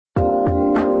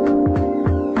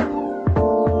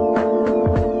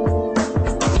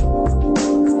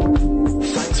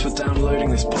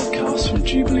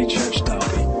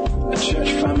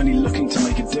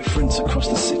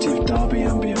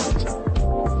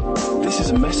is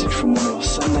a message from one of our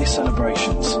Sunday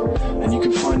celebrations, and you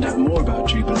can find out more about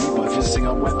Jubilee by visiting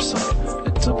our website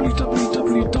at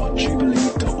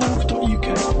www.jubilee.org.uk.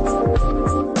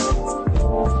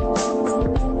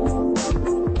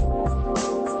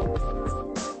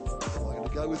 Am I going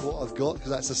to go with what I've got,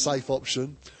 because that's a safe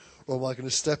option, or am I going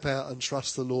to step out and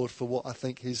trust the Lord for what I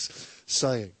think He's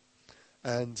saying?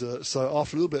 And so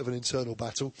after a little bit of an internal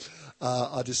battle,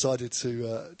 I decided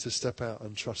to step out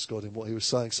and trust God in what He was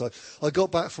saying. So I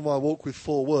got back from my walk with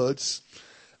 4 words,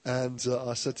 and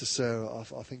I said to Sarah, I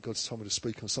think God's told me to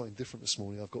speak on something different this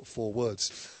morning. I've got 4 words.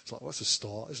 It's like, well, that's a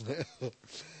start, isn't it?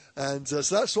 And so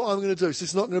that's what I'm going to do. So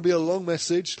it's not going to be a long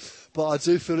message, but I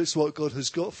do feel it's what God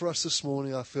has got for us this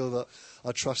morning. I feel that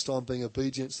I trust I'm being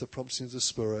obedient to the prompting of the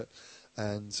Spirit.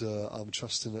 And I'm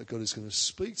trusting that God is going to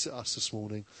speak to us this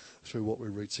morning through what we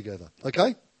read together.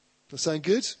 Okay? That sound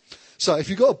good? So if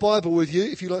you've got a Bible with you,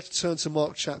 if you'd like to turn to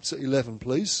Mark chapter 11,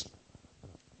 please.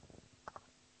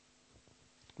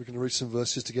 We're going to read some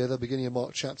verses together, beginning in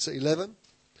Mark chapter 11,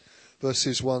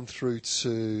 verses 1 through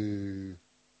to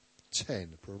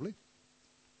 10, probably.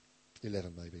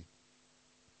 11, maybe.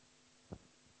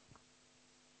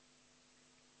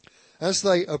 As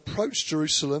they approached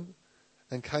Jerusalem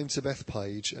and came to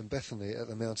Bethpage and Bethany at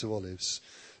the Mount of Olives,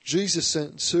 Jesus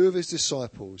sent 2 of his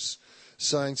disciples,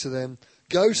 saying to them,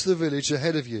 "Go to the village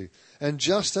ahead of you, and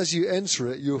just as you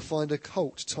enter it, you will find a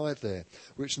colt tied there,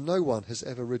 which no one has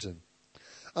ever ridden.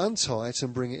 Untie it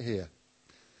and bring it here.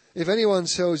 If anyone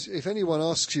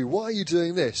asks you, 'Why are you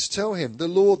doing this?' tell him, 'The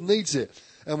Lord needs it,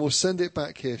 and will send it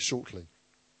back here shortly.'"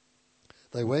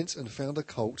 They went and found a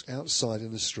colt outside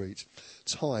in the street,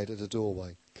 tied at a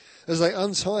doorway. As they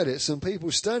untied it, some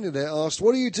people standing there asked,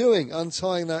 "What are you doing,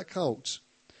 untying that colt?"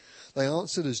 They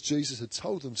answered as Jesus had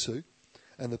told them to,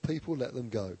 and the people let them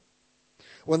go.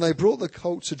 When they brought the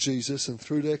colt to Jesus and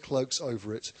threw their cloaks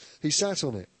over it, he sat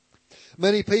on it.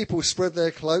 Many people spread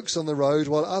their cloaks on the road,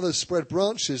 while others spread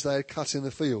branches they had cut in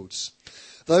the fields.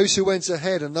 Those who went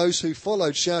ahead and those who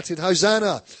followed shouted,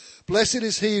 "Hosanna! Blessed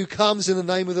is he who comes in the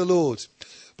name of the Lord.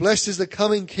 Blessed is the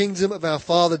coming kingdom of our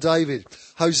father David.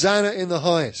 Hosanna in the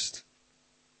highest."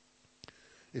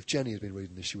 If Jenny had been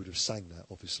reading this, she would have sang that,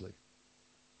 obviously.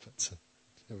 But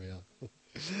here we are.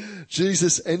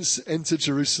 Jesus entered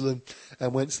Jerusalem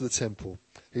and went to the temple.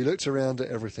 He looked around at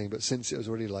everything, but since it was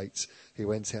already late, he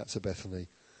went out to Bethany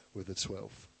with the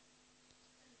 12.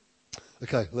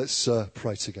 Okay, let's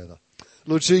pray together.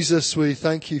 Lord Jesus, we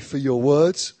thank you for your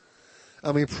words.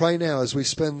 And we pray now as we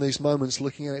spend these moments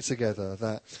looking at it together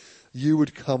that you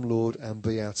would come, Lord, and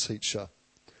be our teacher.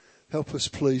 Help us,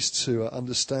 please, to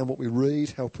understand what we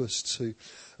read. Help us to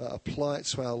apply it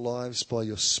to our lives by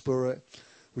your Spirit.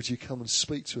 Would you come and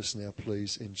speak to us now,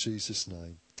 please, in Jesus'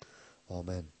 name.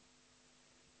 Amen.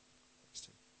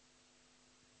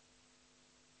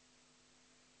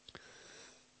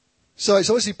 So it's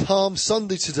obviously Palm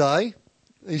Sunday today,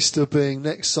 Easter being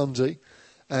next Sunday.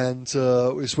 And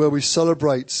it's where we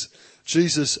celebrate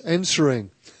Jesus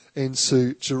entering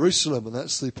into Jerusalem. And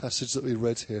that's the passage that we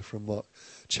read here from Mark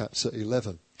chapter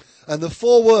 11. And the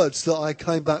 4 words that I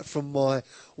came back from my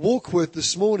walk with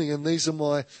this morning, and these are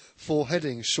my 4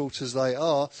 headings, short as they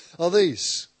are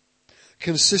these: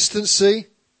 consistency,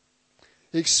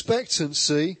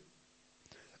 expectancy,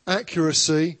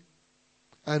 accuracy,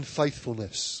 and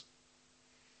faithfulness.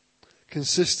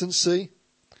 Consistency,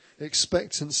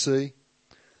 expectancy,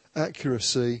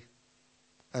 accuracy,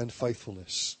 and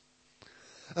faithfulness.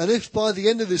 And if by the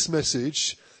end of this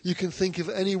message you can think of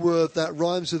any word that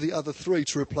rhymes with the other 3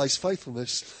 to replace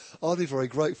faithfulness, I'll be very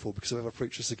grateful, because if I ever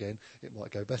preach this again, it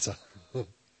might go better. But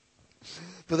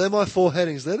they're my 4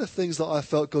 headings. They're the things that I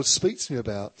felt God speak to me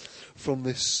about from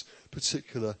this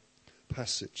particular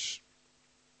passage.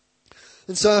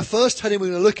 And so our first heading we're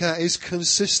going to look at is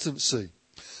consistency.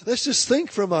 Let's just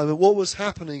think for a moment what was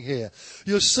happening here.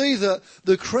 You'll see that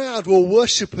the crowd were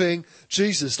worshipping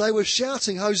Jesus. They were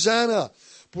shouting, "Hosanna!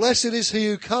 Blessed is he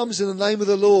who comes in the name of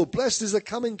the Lord. Blessed is the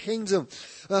coming kingdom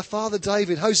of our father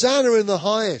David. Hosanna in the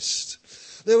highest."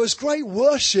 There was great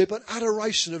worship and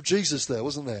adoration of Jesus there,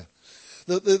 wasn't there?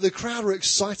 The crowd were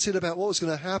excited about what was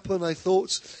going to happen, they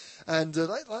thought. And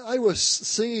they were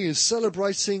singing and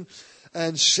celebrating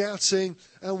and shouting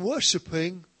and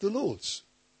worshipping the Lord.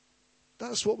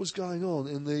 That's what was going on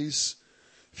in these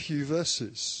few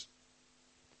verses.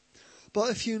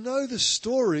 But if you know the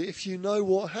story, if you know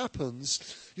what happens,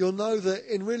 you'll know that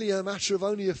in really a matter of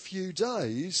only a few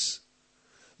days,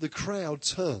 the crowd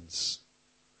turns.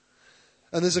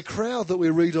 And there's a crowd that we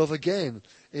read of again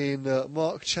in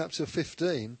Mark chapter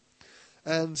 15.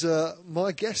 And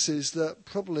my guess is that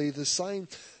probably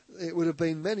it would have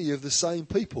been many of the same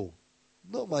people.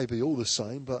 Not maybe all the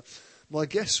same, but my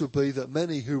guess would be that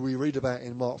many who we read about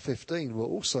in Mark 15 were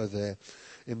also there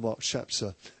in Mark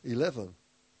chapter 11.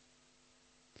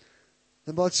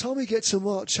 And by the time we get to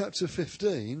Mark chapter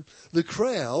 15, the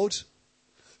crowd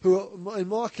who are, in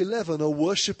Mark 11 are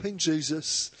worshipping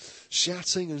Jesus,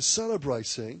 shouting and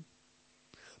celebrating.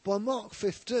 By Mark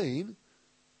 15,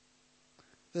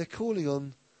 they're calling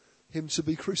on him to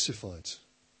be crucified.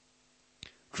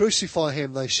 Crucify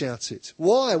him, they shouted.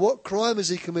 Why? What crime has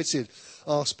he committed?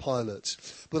 Asked Pilate.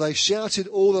 But they shouted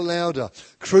all the louder,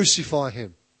 crucify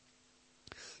him.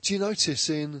 Do you notice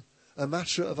in a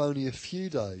matter of only a few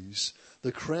days,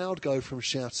 the crowd go from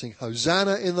shouting,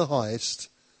 Hosanna in the highest,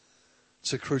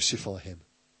 to crucify him?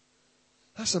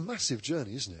 That's a massive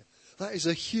journey, isn't it? That is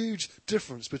a huge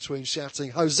difference between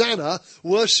shouting, Hosanna,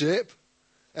 worship,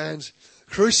 and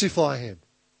crucify him.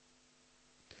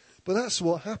 But that's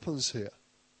what happens here.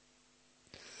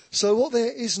 So what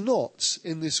there is not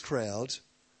in this crowd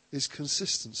is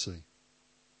consistency.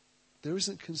 There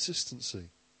isn't consistency.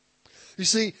 You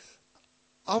see,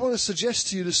 I want to suggest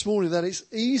to you this morning that it's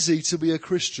easy to be a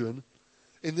Christian,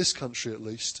 in this country at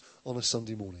least, on a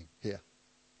Sunday morning here.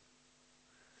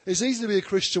 It's easy to be a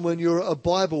Christian when you're at a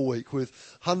Bible week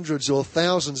with hundreds or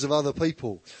thousands of other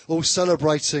people all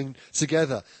celebrating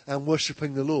together and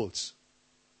worshipping the Lord.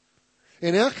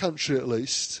 In our country at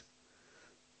least,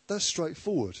 that's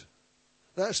straightforward.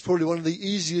 That's probably one of the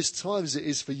easiest times it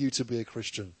is for you to be a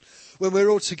Christian. When we're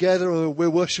all together and we're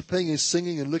worshipping and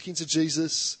singing and looking to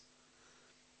Jesus,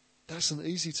 that's an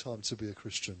easy time to be a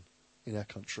Christian in our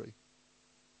country.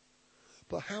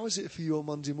 But how is it for you on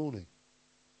Monday morning?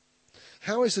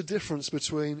 How is the difference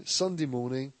between Sunday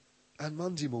morning and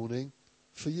Monday morning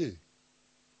for you?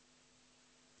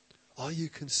 Are you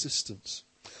consistent?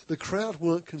 The crowd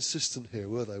weren't consistent here,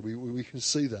 were they? We can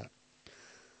see that.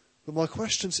 But my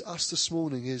question to us this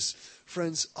morning is,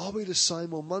 friends, are we the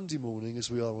same on Monday morning as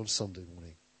we are on Sunday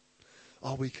morning?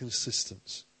 Are we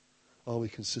consistent? Are we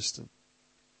consistent?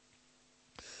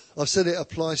 I've said it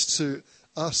applies to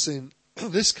us in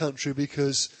this country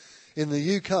because in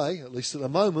the UK, at least at the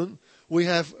moment, we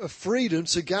have a freedom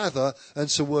to gather and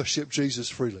to worship Jesus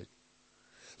freely.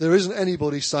 There isn't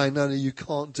anybody saying, no, you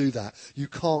can't do that. You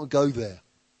can't go there.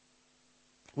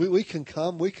 We can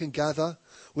come, we can gather,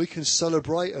 we can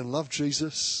celebrate and love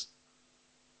Jesus.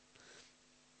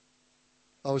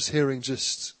 I was hearing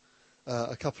just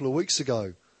a couple of weeks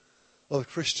ago of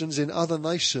Christians in other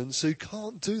nations who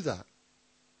can't do that.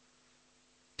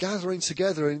 Gathering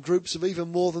together in groups of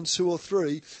even more than 2 or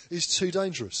 3 is too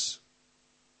dangerous.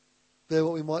 They're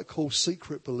what we might call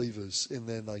secret believers in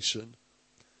their nation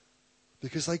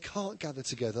because they can't gather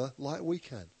together like we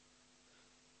can.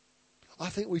 I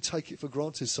think we take it for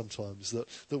granted sometimes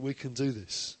that we can do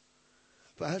this.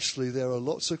 But actually there are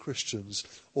lots of Christians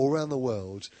all around the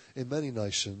world in many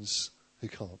nations who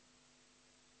can't.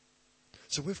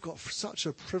 So we've got such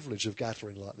a privilege of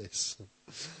gathering like this.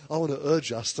 I want to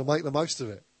urge us to make the most of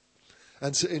it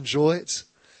and to enjoy it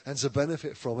and to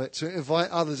benefit from it, to invite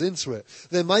others into it.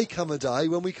 There may come a day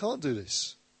when we can't do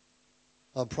this.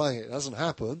 I'm praying it doesn't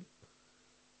happen.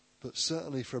 But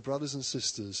certainly for brothers and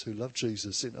sisters who love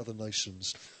Jesus in other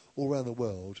nations all around the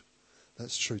world,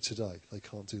 that's true today. They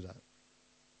can't do that.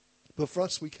 But for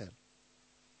us, we can.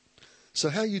 So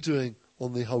how are you doing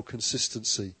on the whole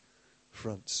consistency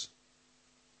front?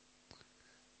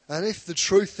 And if the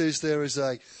truth is there is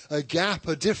a gap,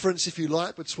 a difference, if you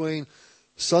like, between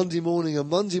Sunday morning and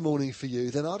Monday morning for you,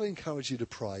 then I'd encourage you to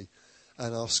pray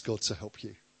and ask God to help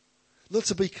you. Not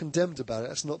to be condemned about it.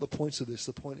 That's not the point of this.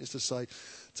 The point is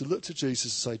to look to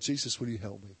Jesus and say, Jesus, will you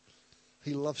help me?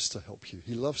 He loves to help you.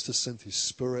 He loves to send his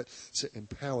Spirit to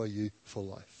empower you for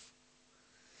life.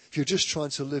 If you're just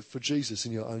trying to live for Jesus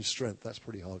in your own strength, that's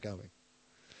pretty hard going.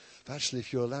 But actually,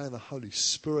 if you're allowing the Holy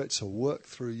Spirit to work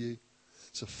through you,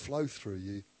 to flow through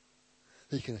you,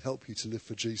 he can help you to live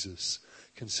for Jesus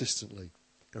consistently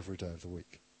every day of the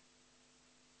week.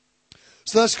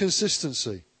 So that's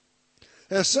consistency.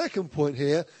 Our second point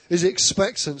here is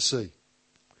expectancy.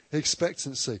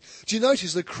 Expectancy. Do you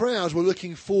notice the crowd were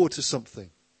looking forward to something?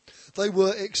 They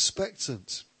were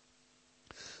expectant.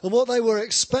 And what they were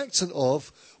expectant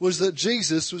of was that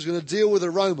Jesus was going to deal with the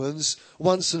Romans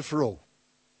once and for all.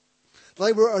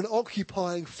 They were an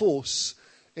occupying force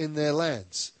in their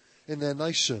lands, in their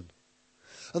nation.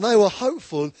 And they were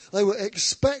hopeful, they were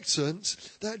expectant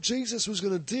that Jesus was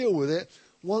going to deal with it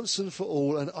once and for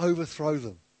all and overthrow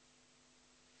them.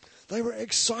 They were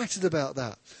excited about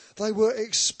that. They were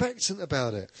expectant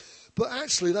about it. But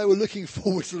actually they were looking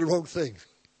forward to the wrong thing.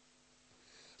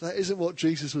 That isn't what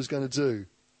Jesus was going to do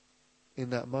in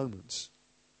that moment.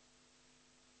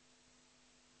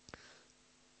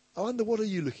 I wonder, what are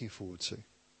you looking forward to?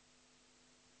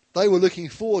 They were looking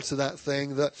forward to that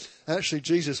thing that actually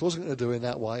Jesus wasn't going to do in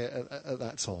that way at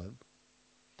that time.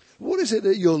 What is it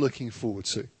that you're looking forward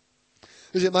to?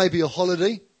 Is it maybe a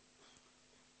holiday?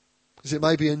 Is it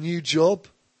maybe a new job?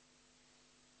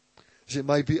 Is it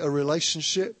maybe a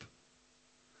relationship?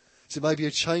 Is it maybe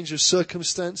a change of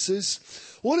circumstances?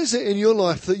 What is it in your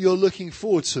life that you're looking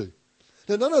forward to?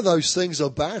 Now, none of those things are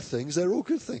bad things. They're all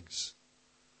good things.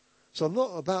 So I'm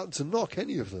not about to knock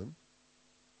any of them.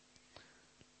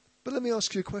 But let me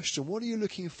ask you a question. What are you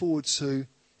looking forward to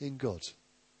in God?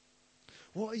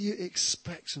 What are you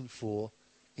expectant for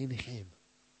in Him?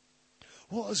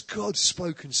 What has God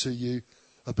spoken to you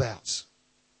about?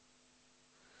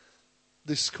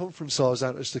 This conference I was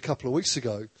at just a couple of weeks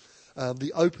ago,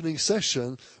 the opening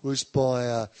session was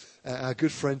by our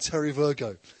good friend Terry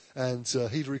Virgo. And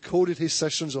he'd recorded his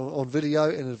sessions on video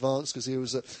in advance because he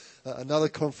was at another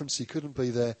conference. He couldn't be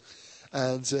there.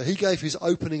 And he gave his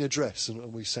opening address,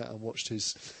 and we sat and watched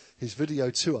his video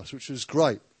to us, which was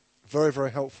great. Very,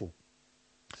 very helpful.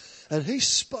 And he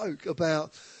spoke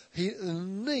about the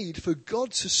need for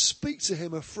God to speak to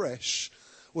him afresh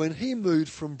when he moved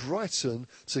from Brighton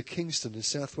to Kingston in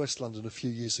southwest London a few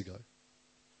years ago.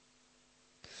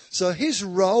 So his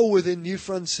role within New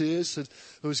Frontiers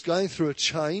was going through a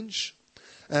change,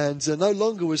 and no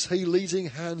longer was he leading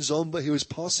hands-on, but he was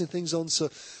passing things on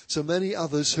to many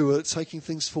others who were taking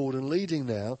things forward and leading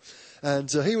now. And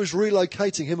he was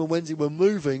relocating. Him and Wendy were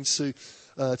moving to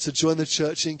join the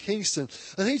church in Kingston.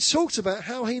 And he talked about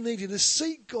how he needed to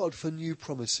seek God for new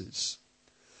promises,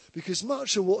 because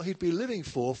much of what he'd been living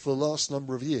for the last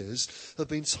number of years had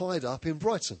been tied up in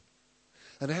Brighton.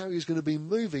 And how he was going to be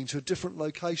moving to a different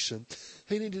location,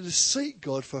 he needed to seek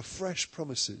God for fresh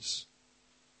promises.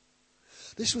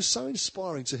 This was so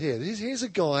inspiring to hear. Here's a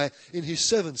guy in his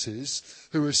 70s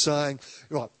who was saying,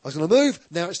 right, I was going to move,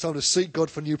 now it's time to seek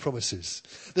God for new promises.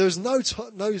 There was no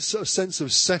sort of sense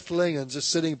of settling and just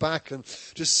sitting back and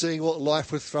just seeing what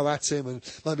life would throw at him and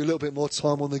maybe a little bit more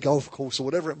time on the golf course or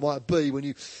whatever it might be when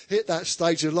you hit that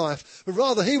stage of life. But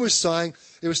rather he was saying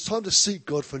it was time to seek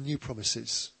God for new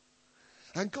promises.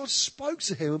 And God spoke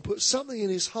to him and put something in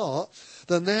his heart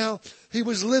that now he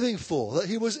was living for, that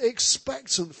he was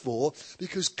expectant for,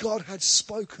 because God had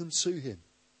spoken to him.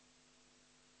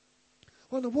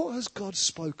 I wonder, what has God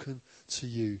spoken to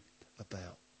you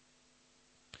about?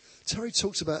 Terry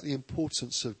talks about the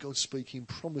importance of God speaking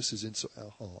promises into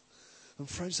our heart. And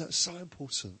friends, that's so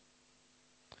important.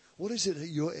 What is it that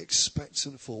you're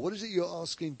expectant for? What is it you're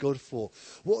asking God for?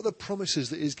 What are the promises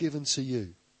that He's given to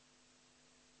you?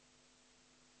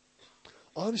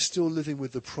 I'm still living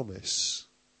with the promise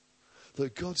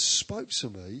that God spoke to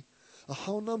me a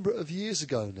whole number of years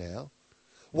ago now,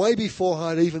 way before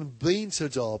I'd even been to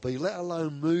Derby, let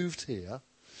alone moved here.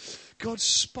 God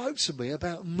spoke to me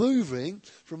about moving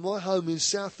from my home in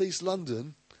southeast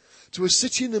London to a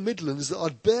city in the Midlands that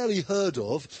I'd barely heard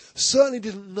of, certainly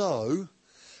didn't know,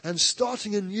 and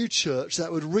starting a new church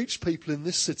that would reach people in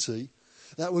this city,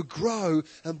 that would grow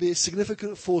and be a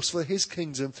significant force for His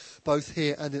kingdom, both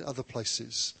here and in other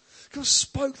places. God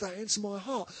spoke that into my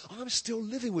heart. I'm still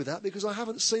living with that because I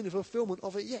haven't seen the fulfillment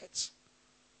of it yet.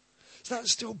 So that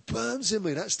still burns in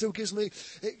me. That still gives me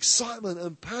excitement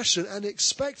and passion and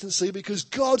expectancy because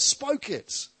God spoke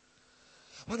it.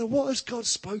 I wonder, what has God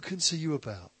spoken to you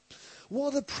about? What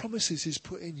are the promises He's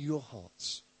put in your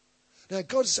hearts? Now,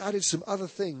 God's added some other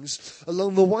things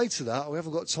along the way to that. We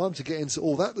haven't got time to get into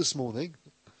all that this morning.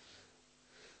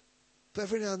 But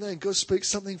every now and then, God speaks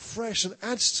something fresh and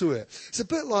adds to it. It's a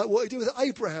bit like what He did with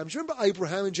Abraham. Do you remember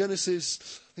Abraham in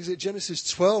Genesis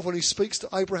 12, when He speaks to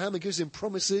Abraham and gives him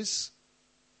promises?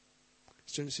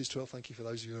 It's Genesis 12. Thank you for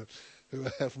those of you who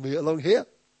are helping me along here.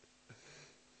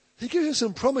 He gives him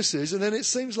some promises, and then it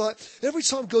seems like every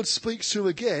time God speaks to him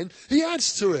again, He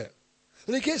adds to it.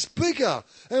 And it gets bigger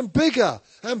and bigger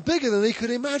and bigger than he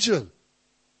could imagine.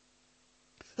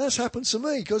 That's happened to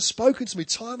me. God's spoken to me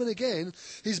time and again.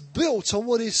 He's built on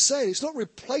what He's said. It's not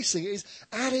replacing it. He's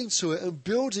adding to it and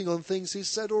building on things He's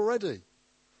said already.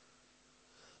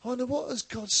 I wonder, what has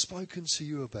God spoken to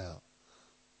you about?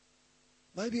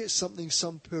 Maybe it's something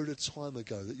some period of time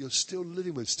ago that you're still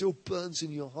living with, still burns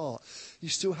in your heart. You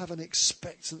still have an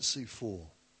expectancy for.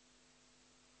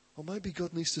 Or maybe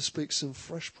God needs to speak some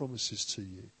fresh promises to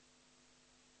you.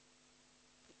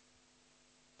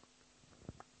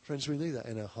 Friends, we need that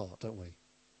in our heart, don't we?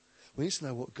 We need to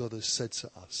know what God has said to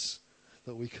us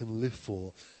that we can live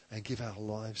for and give our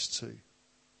lives to.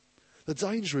 The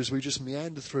danger is we just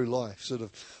meander through life, sort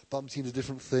of bumped into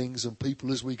different things and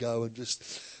people as we go, and just,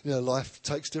 life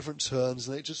takes different turns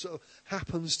and it just sort of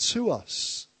happens to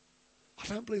us. I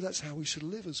don't believe that's how we should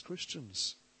live as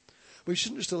Christians. We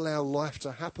shouldn't just allow life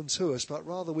to happen to us, but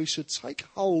rather we should take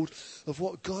hold of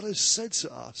what God has said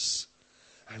to us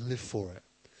and live for it.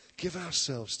 Give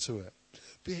ourselves to it.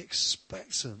 Be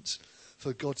expectant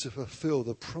for God to fulfill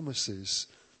the promises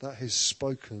that He's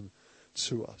spoken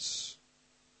to us.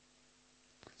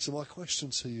 So my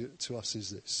question to us is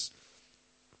this.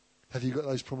 Have you got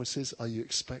those promises? Are you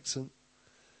expectant?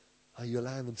 Are you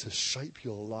allowing them to shape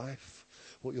your life,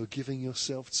 what you're giving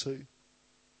yourself to?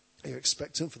 Are you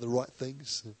expectant for the right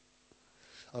things?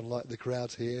 Unlike the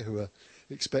crowd here who are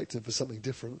expectant for something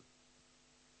different.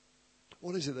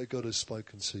 What is it that God has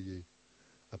spoken to you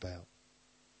about?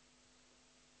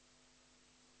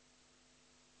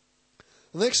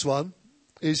 The next one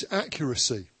is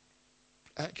accuracy.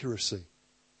 Accuracy.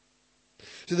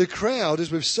 So the crowd,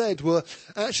 as we've said, were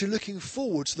actually looking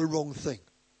forward to the wrong thing.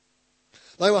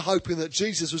 They were hoping that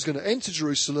Jesus was going to enter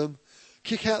Jerusalem,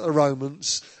 kick out the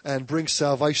Romans, and bring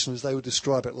salvation, as they would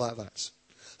describe it like that.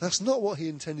 That's not what he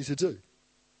intended to do.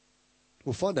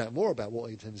 We'll find out more about what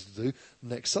he intended to do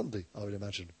next Sunday, I would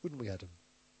imagine. Wouldn't we, Adam?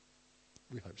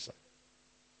 We hope so.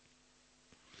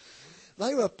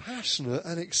 They were passionate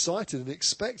and excited and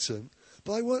expectant,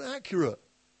 but they weren't accurate.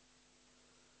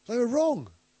 They were wrong.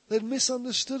 They'd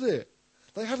misunderstood it.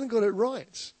 They hadn't got it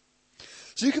right.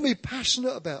 So you can be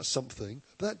passionate about something,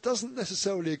 but that doesn't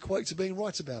necessarily equate to being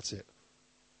right about it.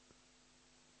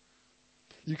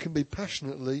 You can be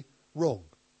passionately wrong.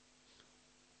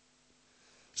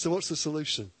 So what's the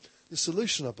solution? The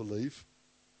solution, I believe,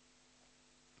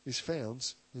 is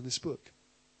found in this book.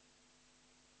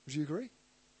 Would you agree?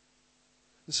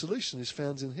 The solution is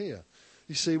found in here.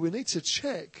 You see, we need to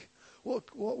check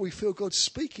what we feel God's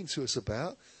speaking to us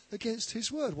about against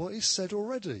His word, what He's said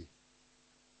already.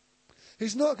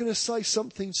 He's not going to say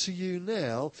something to you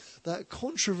now that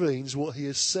contravenes what He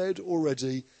has said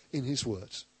already in His word.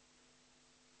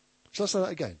 Shall I say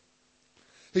that again?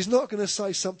 He's not going to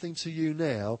say something to you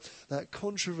now that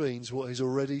contravenes what He's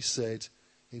already said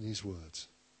in His word.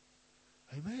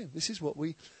 Amen. This is what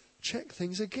we check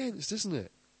things against, isn't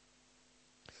it?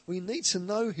 We need to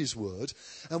know His word,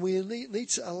 and we need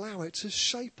to allow it to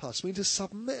shape us. We need to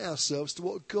submit ourselves to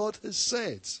what God has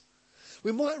said.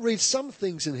 We might read some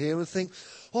things in here and think,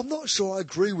 I'm not sure I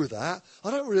agree with that. I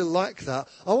don't really like that.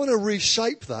 I want to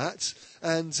reshape that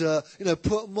and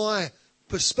put my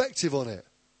perspective on it.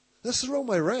 That's the wrong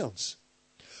way around.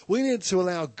 We need to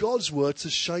allow God's word to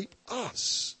shape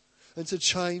us and to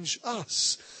change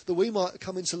us, that we might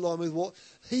come into line with what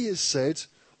He has said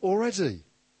already.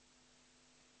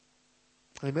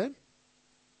 Amen?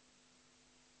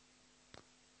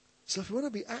 So if we want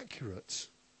to be accurate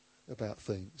about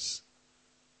things,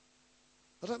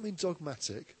 I don't mean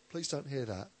dogmatic, please don't hear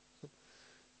that. But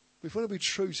if we want to be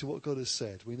true to what God has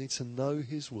said, we need to know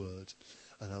His word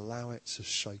and allow it to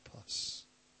shape us.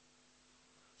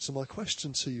 So my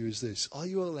question to you is this: are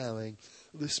you allowing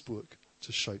this book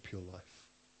to shape your life?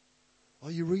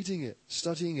 Are you reading it,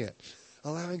 studying it,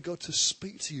 allowing God to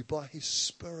speak to you by His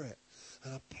Spirit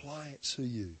and apply it to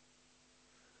you?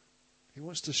 He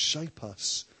wants to shape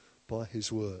us by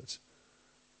His word.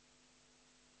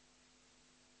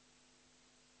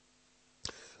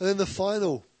 And then the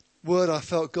final word I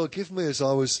felt God give me as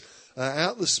I was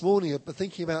out this morning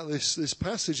thinking about this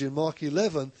passage in Mark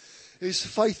 11 is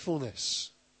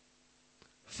faithfulness.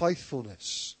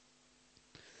 Faithfulness.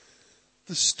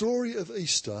 The story of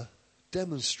Easter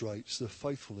demonstrates the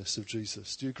faithfulness of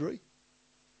Jesus. Do you agree?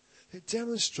 It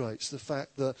demonstrates the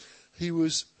fact that He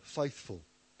was faithful.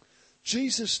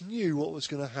 Jesus knew what was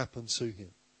going to happen to Him.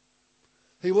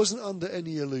 He wasn't under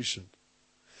any illusion.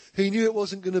 He knew it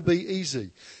wasn't going to be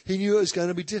easy. He knew it was going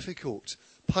to be difficult,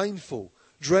 painful,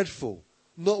 dreadful,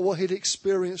 not what he'd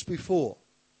experienced before.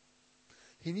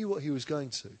 He knew what He was going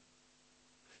to.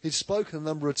 He'd spoken a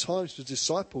number of times to His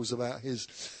disciples about His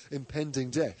impending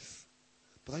death,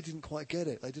 but they didn't quite get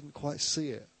it. They didn't quite see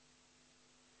it.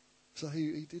 So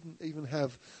he didn't even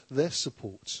have their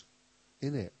support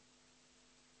in it.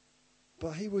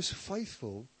 But He was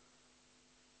faithful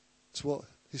to what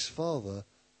His Father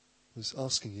was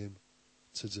asking Him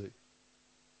to do.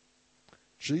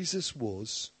 Jesus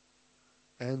was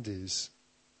and is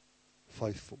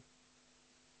faithful.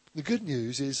 The good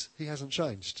news is He hasn't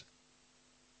changed.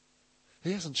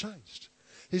 He hasn't changed.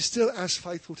 He's still as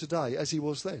faithful today as He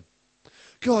was then.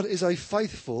 God is a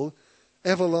faithful,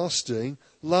 everlasting,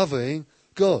 loving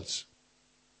God.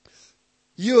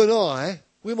 You and I,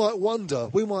 we might wonder,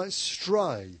 we might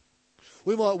stray.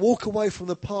 We might walk away from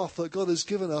the path that God has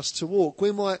given us to walk.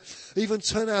 We might even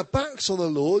turn our backs on the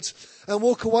Lord and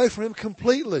walk away from Him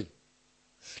completely.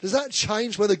 Does that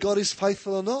change whether God is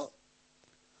faithful or not?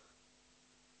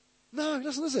 No, it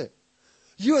doesn't, does it?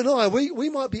 You and I, we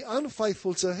might be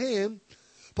unfaithful to him,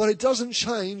 but it doesn't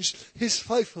change his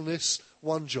faithfulness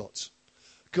one jot.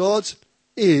 God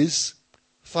is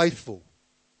faithful.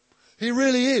 He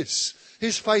really is.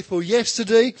 He's faithful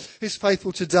yesterday, he's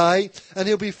faithful today, and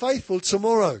he'll be faithful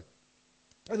tomorrow.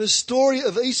 And the story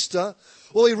of Easter,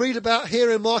 what we read about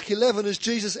here in Mark 11 as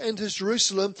Jesus enters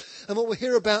Jerusalem, and what we'll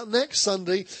hear about next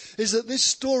Sunday, is that this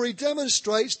story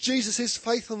demonstrates Jesus'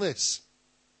 faithfulness.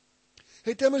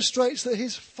 It demonstrates that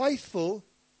he's faithful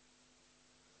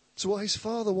to what his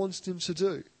Father wants him to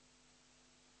do.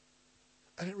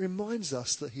 And it reminds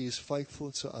us that he is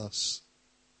faithful to us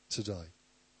today.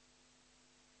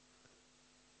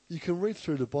 You can read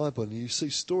through the Bible and you see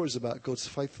stories about God's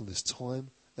faithfulness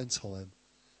time and time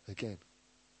again.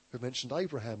 We've mentioned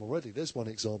Abraham already. There's one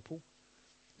example.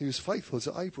 He was faithful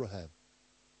to Abraham.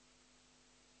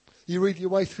 You read your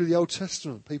way through the Old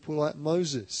Testament, people like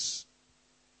Moses,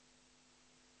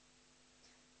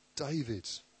 David,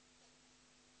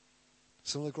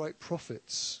 some of the great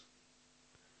prophets,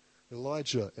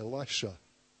 Elijah, Elisha,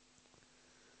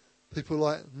 people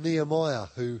like Nehemiah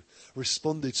who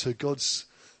responded to God's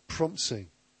prompting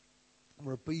and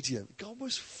were obedient. God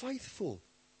was faithful.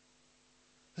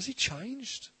 Has he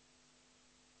changed?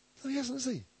 No, he hasn't,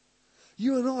 has he?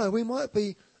 You and I, we might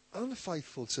be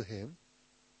unfaithful to him,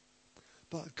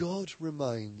 but God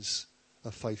remains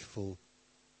a faithful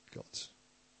God.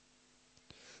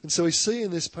 And so we see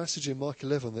in this passage in Mark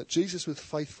 11 that Jesus was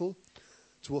faithful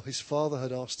to what his Father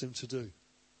had asked him to do.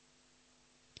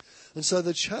 And so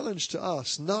the challenge to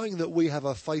us, knowing that we have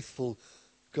a faithful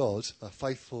God, a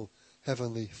faithful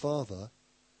Heavenly Father,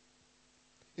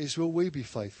 is will we be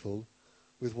faithful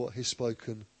with what he's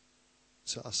spoken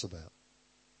to us about?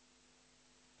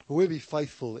 Will we be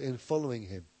faithful in following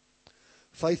him?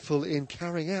 Faithful in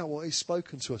carrying out what he's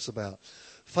spoken to us about?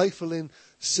 Faithful in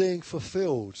seeing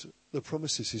fulfilled the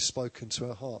promises he's spoken to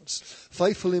our hearts?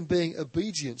 Faithful in being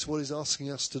obedient to what he's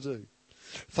asking us to do?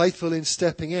 Faithful in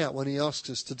stepping out when he asks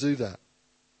us to do that?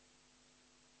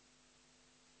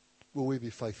 Will we be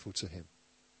faithful to him?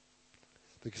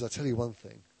 Because I tell you one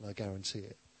thing, and I guarantee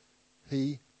it,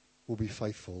 he will be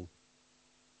faithful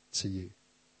to you.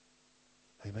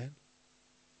 Amen?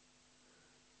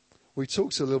 We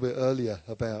talked a little bit earlier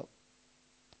about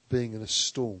being in a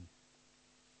storm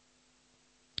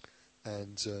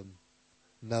and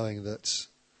knowing that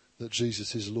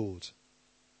Jesus is Lord,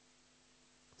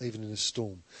 even in a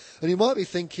storm. And you might be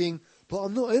thinking, but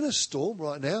I'm not in a storm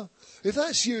right now. If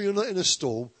that's you, you're not in a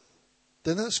storm,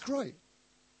 then that's great.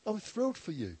 I'm thrilled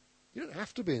for you. You don't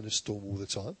have to be in a storm all the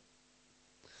time.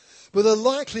 But the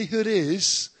likelihood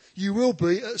is you will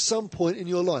be at some point in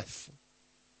your life.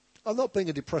 I'm not being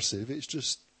a depressive, it's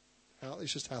just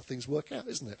how things work out,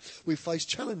 isn't it? We face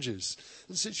challenges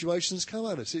and situations come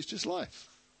at us. It's just life.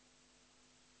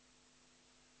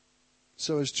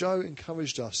 So as Joe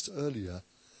encouraged us earlier,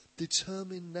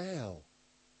 determine now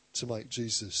to make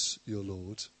Jesus your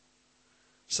Lord,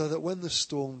 so that when the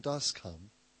storm does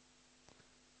come,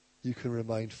 you can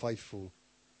remain faithful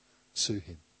to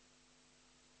him.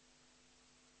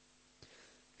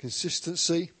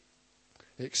 Consistency,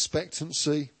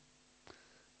 expectancy,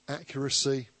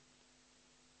 accuracy,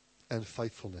 and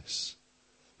faithfulness.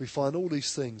 We find all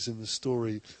these things in the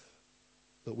story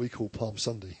that we call Palm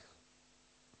Sunday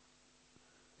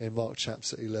in Mark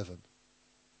chapter 11.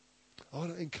 I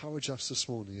want to encourage us this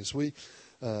morning as we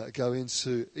go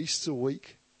into Easter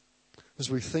week, as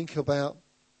we think about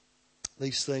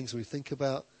these things, we think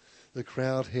about the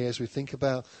crowd here, as we think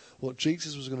about what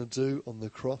Jesus was going to do on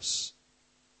the cross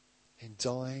in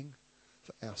dying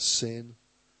for our sin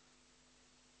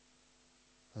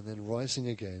and then rising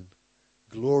again,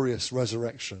 glorious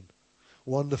resurrection,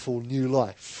 wonderful new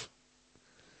life.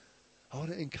 I want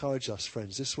to encourage us,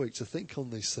 friends, this week to think on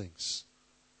these things,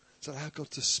 to allow God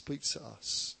to speak to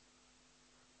us,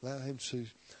 allow him to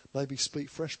maybe speak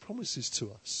fresh promises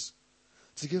to us,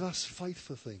 to give us faith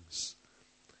for things,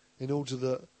 in order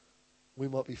that we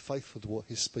might be faithful to what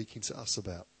he's speaking to us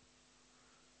about,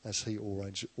 as he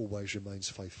always remains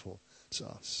faithful to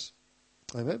us.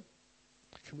 Amen?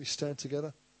 Can we stand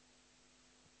together?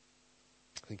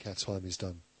 I think our time is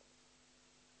done.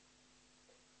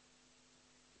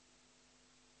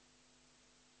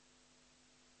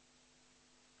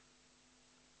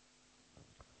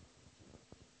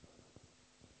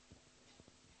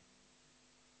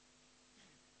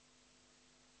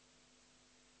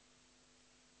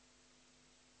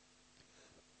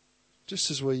 Just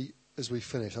as we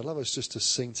finish, I'd love us just to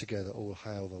sing together, All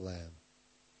Hail the Lamb.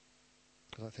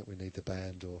 I don't think we need the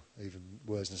band or even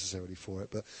words necessarily for it.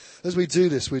 But as we do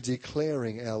this, we're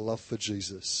declaring our love for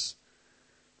Jesus.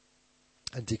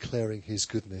 and declaring his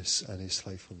goodness and his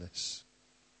faithfulness.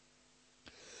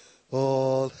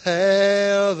 All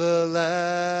hail the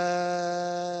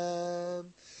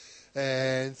Lamb,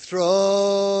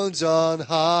 enthroned on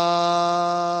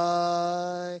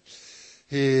high.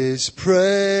 His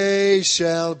praise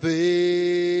shall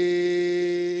be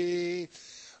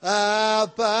our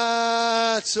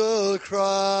battle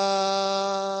cry.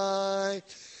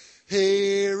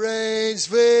 He reigns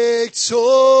victorious,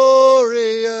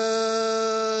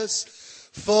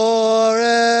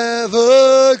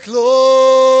 forever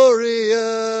glorious.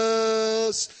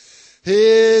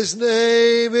 His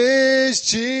name is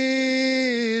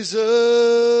Jesus.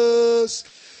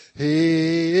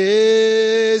 He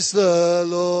is the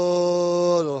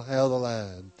Lord. All hail the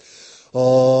Lamb.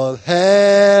 All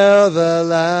hail the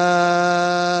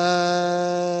Lamb,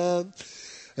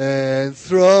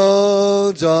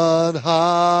 enthroned on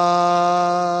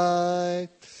high.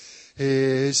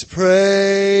 His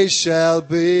praise shall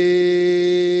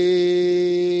be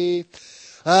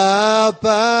our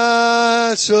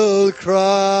battle cry.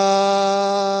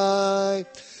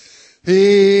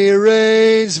 He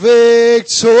reigns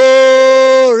victorious,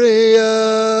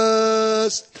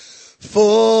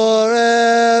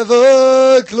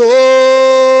 forever glorious.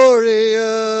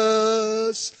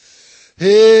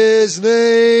 His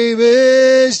name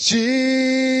is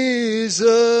Jesus.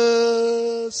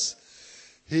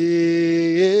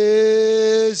 He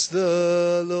is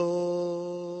the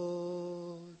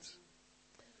Lord.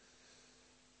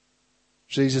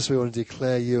 Jesus, we want to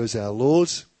declare you as our Lord,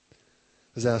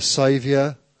 as our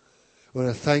Saviour. We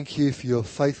want to thank you for your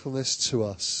faithfulness to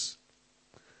us.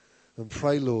 And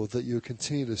pray, Lord, that you will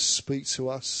continue to speak to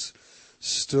us,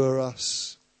 stir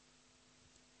us,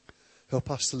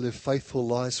 help us to live faithful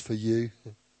lives for you.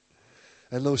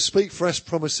 And Lord, speak fresh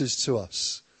promises to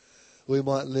us. We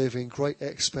might live in great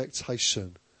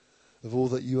expectation of all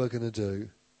that you are going to do,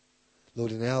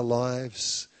 Lord, in our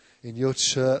lives, in your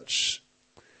church,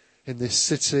 in this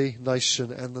city,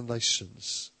 nation, and the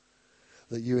nations,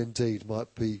 that you indeed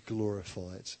might be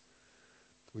glorified.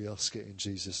 We ask it in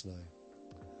Jesus' name.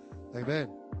 Amen.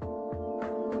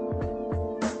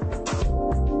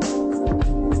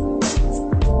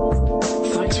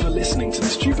 Thanks for listening to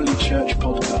this Jubilee Church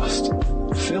podcast.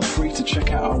 Feel free to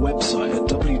check out our website at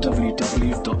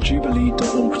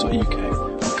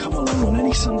www.jubilee.org.uk or come along on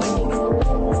any Sunday morning.